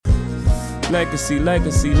Legacy,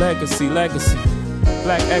 legacy, legacy, legacy.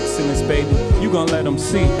 Black excellence, baby. You gon' let them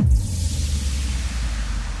see.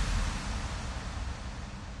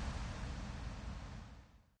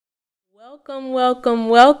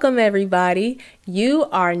 Welcome, everybody. You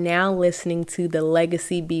are now listening to the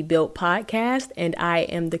Legacy Be Built podcast, and I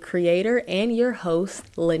am the creator and your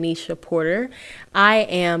host, Lanisha Porter. I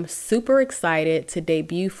am super excited to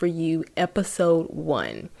debut for you episode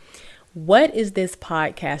 1. What is this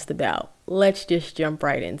podcast about? Let's just jump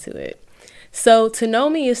right into it. So to know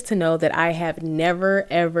me is to know that I have never,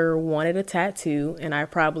 ever wanted a tattoo, and I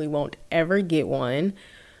probably won't ever get one,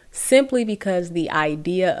 simply because the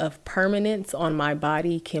idea of permanence on my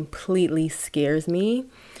body completely scares me.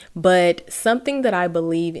 But something that I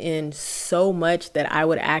believe in so much that I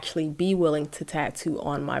would actually be willing to tattoo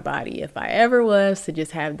on my body if I ever was to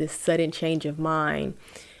just have this sudden change of mind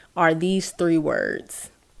are these 3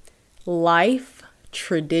 words: life,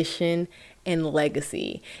 tradition, and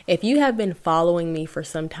legacy. If you have been following me for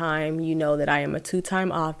some time, you know that I am a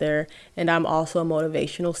 2-time author and I'm also a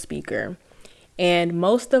motivational speaker. And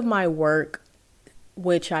most of my work,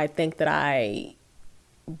 which I think that I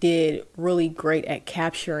did really great at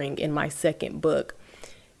capturing in my second book,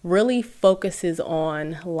 really focuses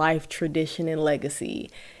on life, tradition, and legacy.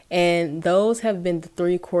 And those have been the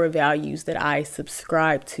 3 core values that I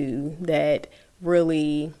subscribe to that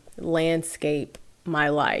really landscape my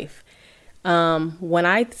life. When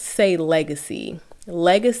I say legacy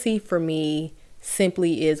for me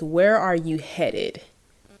simply is, where are you headed?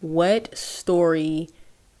 What story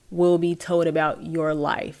will be told about your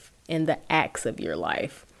life and the acts of your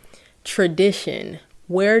life? Tradition,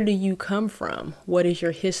 where do you come from? What is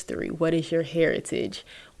your history? What is your heritage?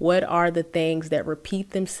 What are the things that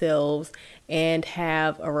repeat themselves and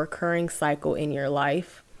have a recurring cycle in your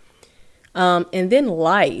life? And then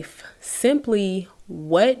life, simply,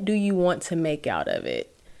 what do you want to make out of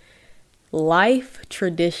it? Life,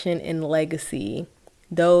 tradition, and legacy,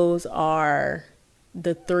 those are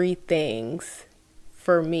the 3 things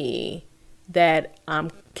for me that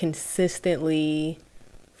I'm consistently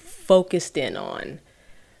focused in on.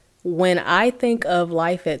 When I think of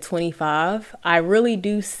life at 25, I really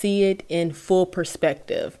do see it in full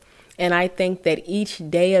perspective. And I think that each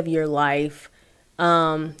day of your life,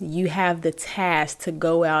 you have the task to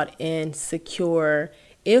go out and secure,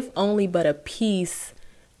 if only but a piece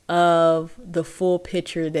of the full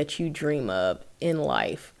picture that you dream of in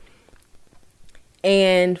life.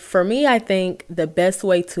 And for me, I think the best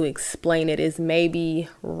way to explain it is maybe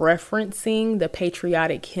referencing the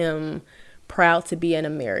patriotic hymn, Proud to be an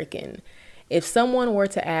American. If someone were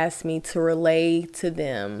to ask me to relay to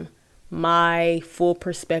them my full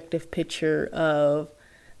perspective picture of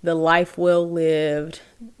the life well lived,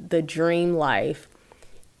 the dream life,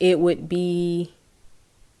 it would be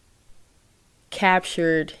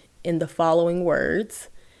captured in the following words: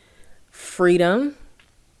 freedom,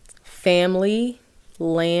 family,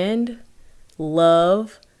 land,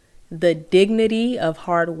 love, the dignity of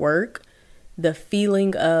hard work, the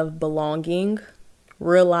feeling of belonging,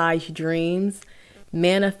 realized dreams,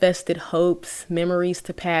 manifested hopes, memories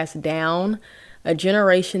to pass down, a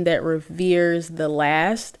generation that reveres the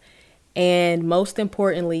last, and most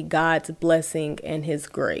importantly, God's blessing and His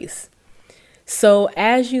grace. So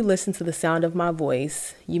as you listen to the sound of my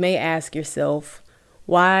voice, you may ask yourself,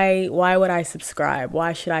 why would I subscribe?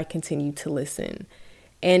 Why should I continue to listen?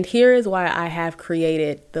 And here is why I have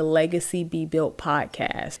created the Legacy Be Built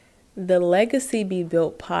podcast. The Legacy Be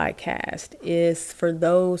Built podcast is for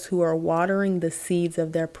those who are watering the seeds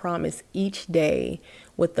of their promise each day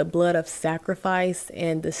with the blood of sacrifice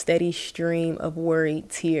and the steady stream of worried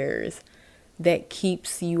tears that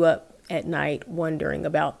keeps you up at night wondering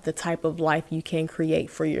about the type of life you can create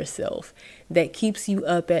for yourself, that keeps you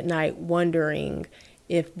up at night wondering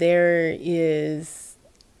if there is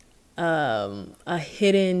a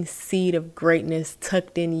hidden seed of greatness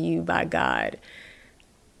tucked in you by God.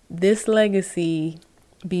 This Legacy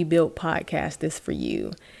Be Built podcast is for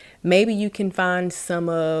you. Maybe you can find some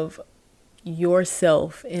of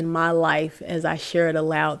yourself in my life as I share it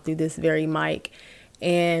aloud through this very mic.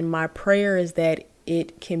 And my prayer is that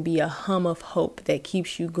it can be a hum of hope that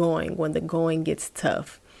keeps you going when the going gets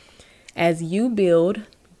tough. As you build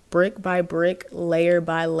brick by brick, layer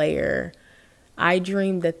by layer, I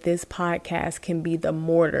dream that this podcast can be the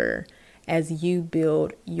mortar as you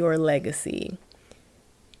build your legacy.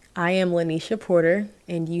 I am Lanisha Porter,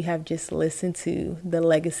 and you have just listened to the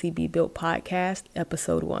Legacy Be Built podcast,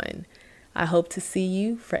 episode 1. I hope to see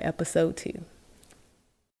you for episode 2.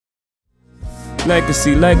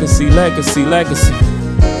 Legacy, legacy, legacy, legacy.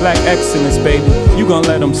 Black excellence, baby. You gon'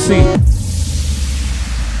 let them see.